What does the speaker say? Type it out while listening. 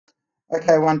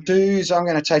Okay, 1, 2. So I'm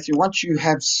going to take you, once you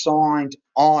have signed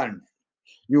on,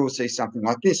 you will see something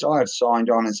like this. I have signed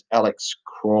on as Alex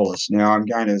Crawless. Now I'm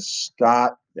going to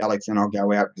start Alex and I'll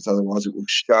go out because otherwise it will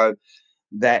show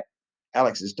that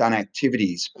Alex has done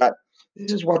activities. But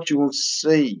this is what you will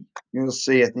see. You'll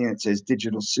see a thing that says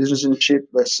digital citizenship,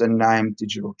 lesson name,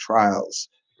 digital trails.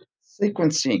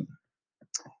 Sequencing.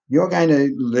 You're going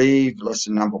to leave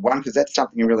lesson number 1 because that's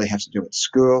something you really have to do at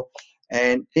school.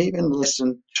 And even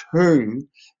lesson 2,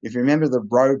 if you remember the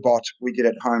robot we did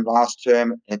at home last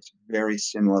term, it's very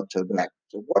similar to that.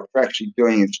 So what you're actually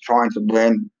doing is trying to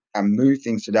learn and move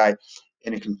things today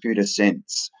in a computer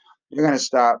sense. You're going to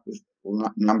start with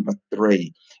number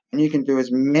 3. And you can do as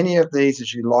many of these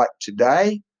as you like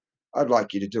today. I'd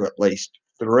like you to do at least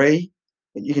 3,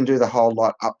 but you can do the whole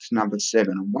lot up to number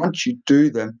 7. And once you do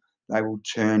them, they will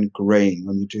turn green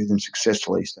when you do them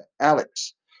successfully. So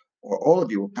Alex, or all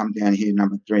of you, will come down here,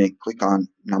 number 3, and click on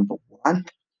number 1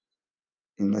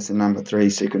 in lesson number 3,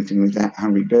 sequencing with that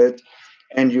Hungry Birds,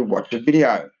 and you watch the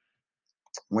video.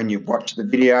 When you watch the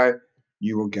video,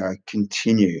 you will go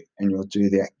continue and you'll do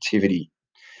the activity.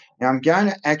 Now I'm going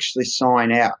to actually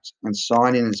sign out and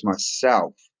sign in as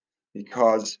myself,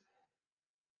 because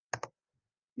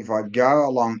if I go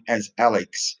along as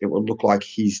Alex, it will look like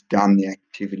he's done the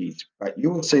activities, but you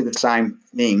will see the same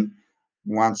thing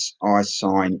once I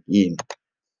sign in.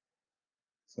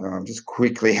 So I'll just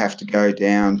quickly have to go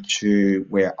down to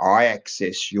where I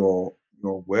access your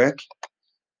work.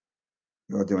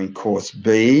 You're doing course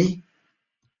B,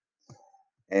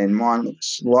 and mine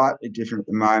looks slightly different at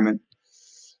the moment,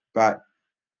 but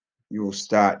you will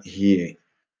start here.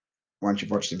 Once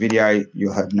you've watched the video,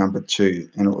 you'll have number 2,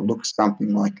 and it will look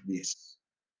something like this.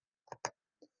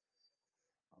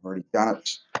 I've already done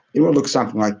it. It will look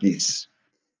something like this.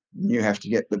 You have to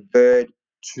get the bird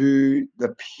to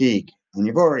the pig, and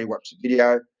you've already watched the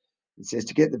video. It says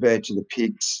to get the bird to the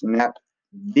pig, snap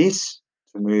this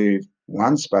to move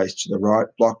 1 space to the right,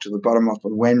 block to the bottom of the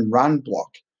when run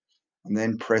block, and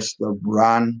then press the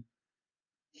run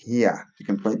here to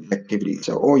complete the activity.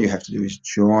 So all you have to do is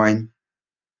join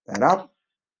that up.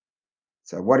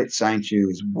 So what it's saying to you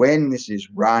is when this is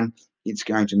run, it's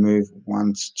going to move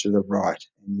once to the right,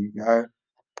 and you go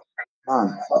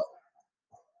run.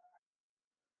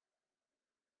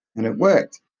 And it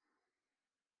worked.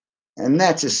 And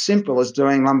that's as simple as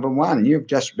doing number 1. You've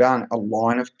just run a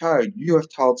line of code. You have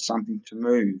told something to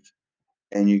move,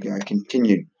 and you go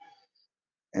continue.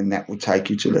 And that will take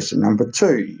you to lesson number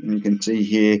 2. And you can see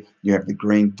here you have the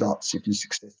green dots if you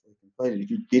successfully completed.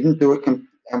 If you didn't do it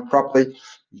properly,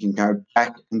 you can go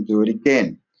back and do it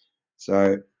again.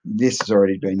 So this has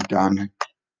already been done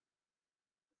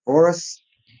for us.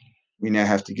 We now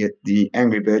have to get the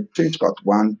Angry Bird 2 spots,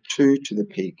 1, 2 to the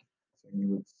pig. So you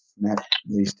would snap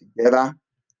these together.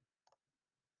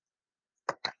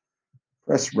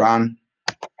 Press run.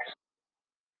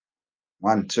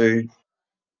 1, 2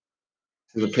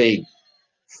 to the pig.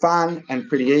 Fun and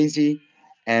pretty easy.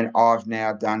 And I've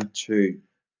now done 2.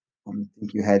 I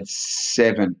think you had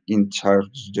 7 in total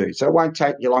to do. So it won't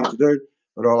take you long to do,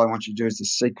 but all I want you to do is the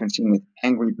sequencing with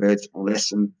Angry Birds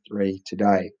lesson 3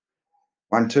 today.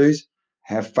 1, 2s,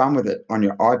 have fun with it on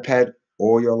your iPad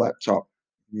or your laptop.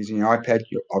 Using your iPad,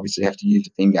 you obviously have to use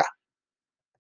a finger.